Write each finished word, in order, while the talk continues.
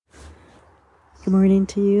Good morning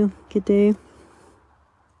to you. Good day.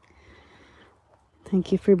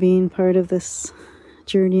 Thank you for being part of this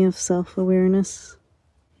journey of self-awareness,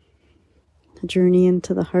 a journey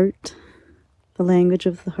into the heart, the language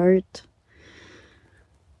of the heart,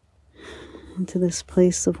 into this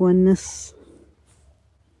place of oneness,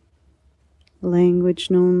 a language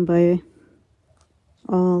known by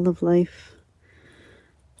all of life,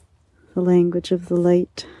 the language of the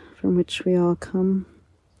light from which we all come.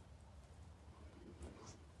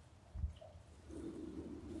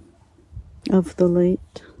 Of the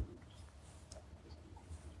light.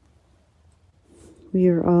 We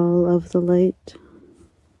are all of the light.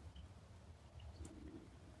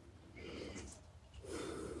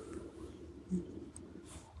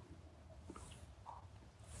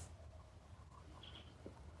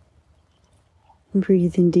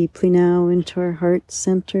 Breathing deeply now into our heart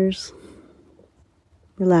centers,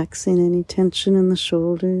 relaxing any tension in the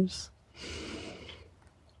shoulders,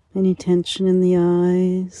 any tension in the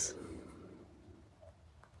eyes,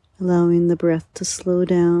 allowing the breath to slow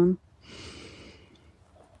down,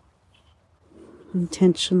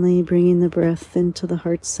 intentionally bringing the breath into the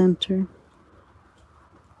heart center,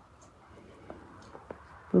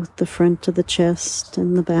 both the front of the chest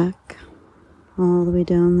and the back, all the way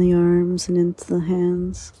down the arms and into the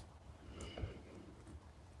hands.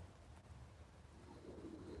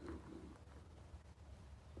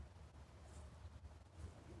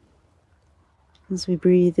 As we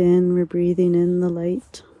breathe in, we're breathing in the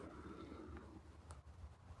light,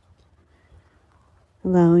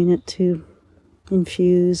 allowing it to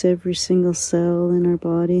infuse every single cell in our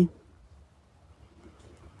body,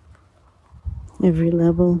 every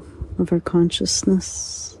level of our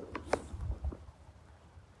consciousness.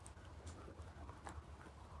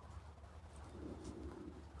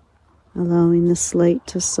 Allowing this light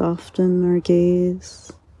to soften our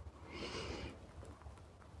gaze.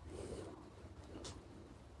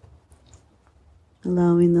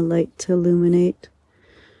 Allowing the light to illuminate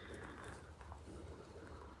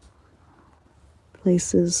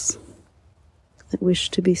places that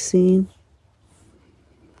wish to be seen.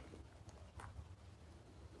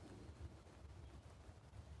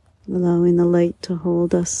 Allowing the light to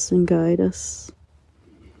hold us and guide us.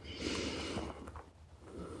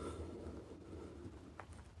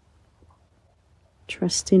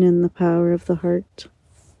 Trusting in the power of the heart.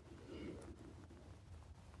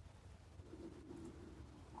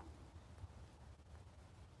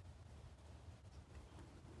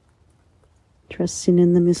 Trusting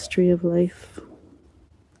in the mystery of life.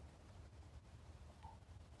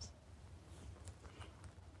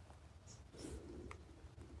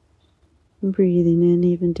 Breathing in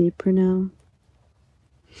even deeper now.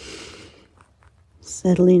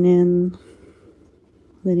 Settling in,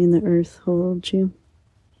 letting the earth hold you,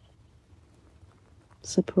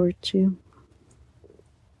 support you.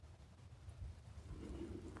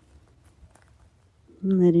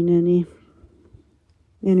 And letting any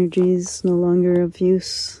energies no longer of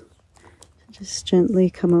use just gently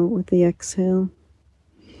come out with the exhale.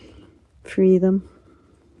 Free them.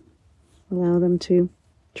 Allow them to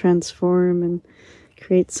transform and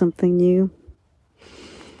create something new.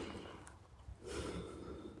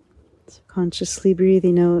 So consciously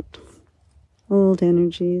breathing out old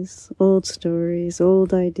energies, old stories,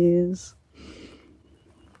 old ideas,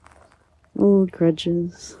 old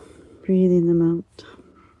grudges, breathing them out.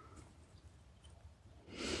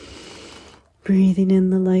 Breathing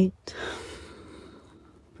in the light,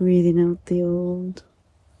 breathing out the old.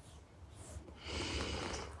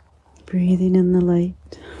 Breathing in the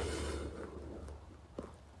light,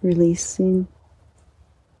 releasing.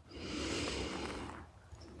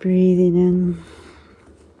 Breathing in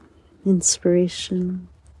inspiration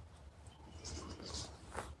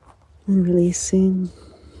and releasing.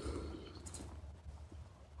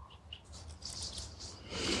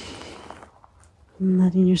 And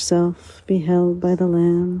letting yourself be held by the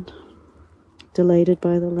land, delighted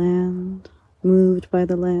by the land, moved by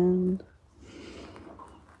the land.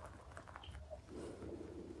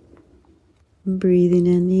 And breathing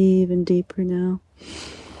in even deeper now,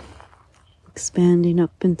 expanding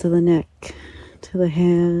up into the neck, to the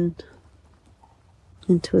head,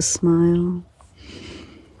 into a smile,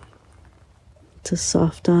 to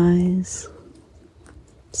soft eyes,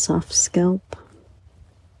 soft scalp.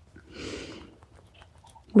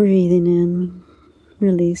 Breathing in,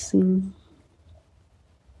 releasing.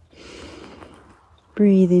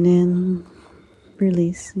 Breathing in,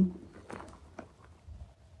 releasing.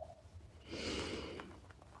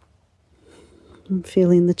 And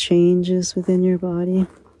feeling the changes within your body,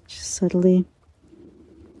 just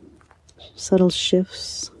subtle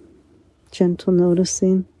shifts, gentle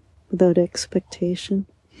noticing without expectation.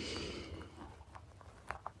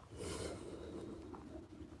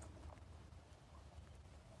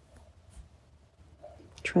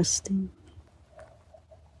 Trusting.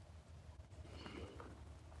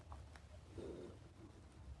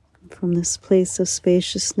 From this place of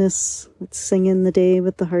spaciousness, let's sing in the day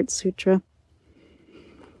with the Heart Sutra.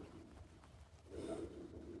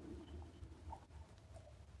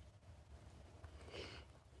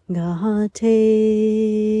 Gahate,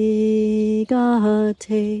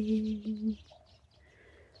 Gahate,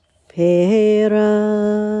 Pera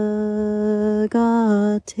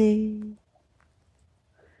Gahate,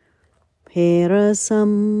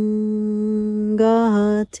 Perasam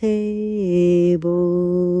Gahate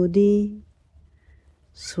Bodhi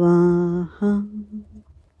Swaha.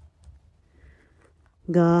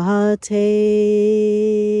 Gahate,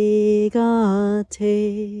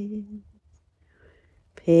 Gahate,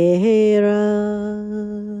 Pera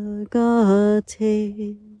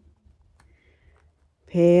Gahate,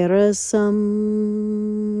 Perasam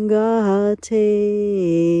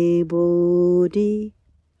Gahate Bodhi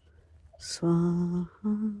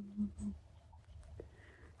Swaha.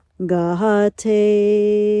 Gahate,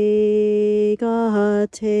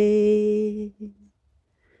 Gahate,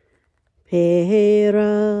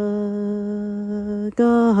 Pera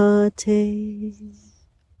Gahate,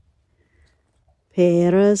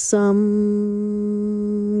 Perasam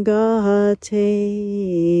Gahate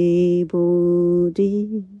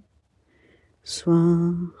Bodhi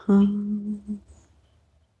Swaha.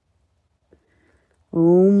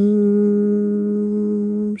 Om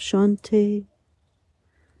Shanti.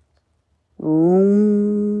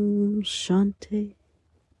 Om Shanti.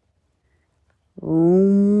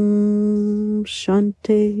 Om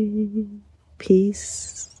Shanti.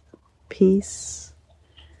 Peace, peace,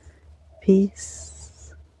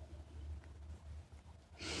 peace.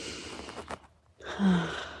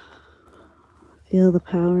 Feel the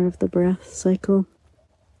power of the breath cycle.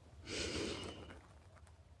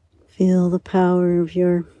 Feel the power of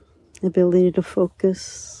your ability to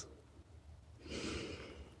focus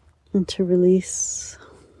and to release.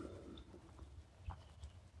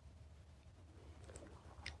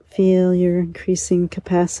 Feel your increasing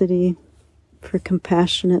capacity for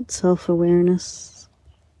compassionate self-awareness.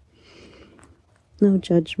 No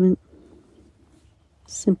judgment.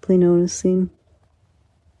 Simply noticing,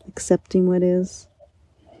 accepting what is.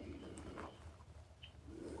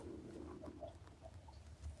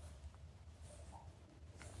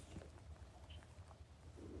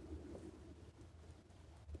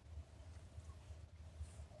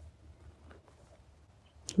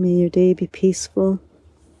 May your day be peaceful,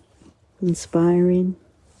 inspiring,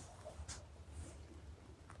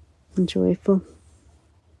 and joyful,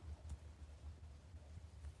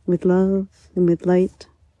 with love and with light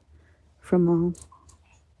from all.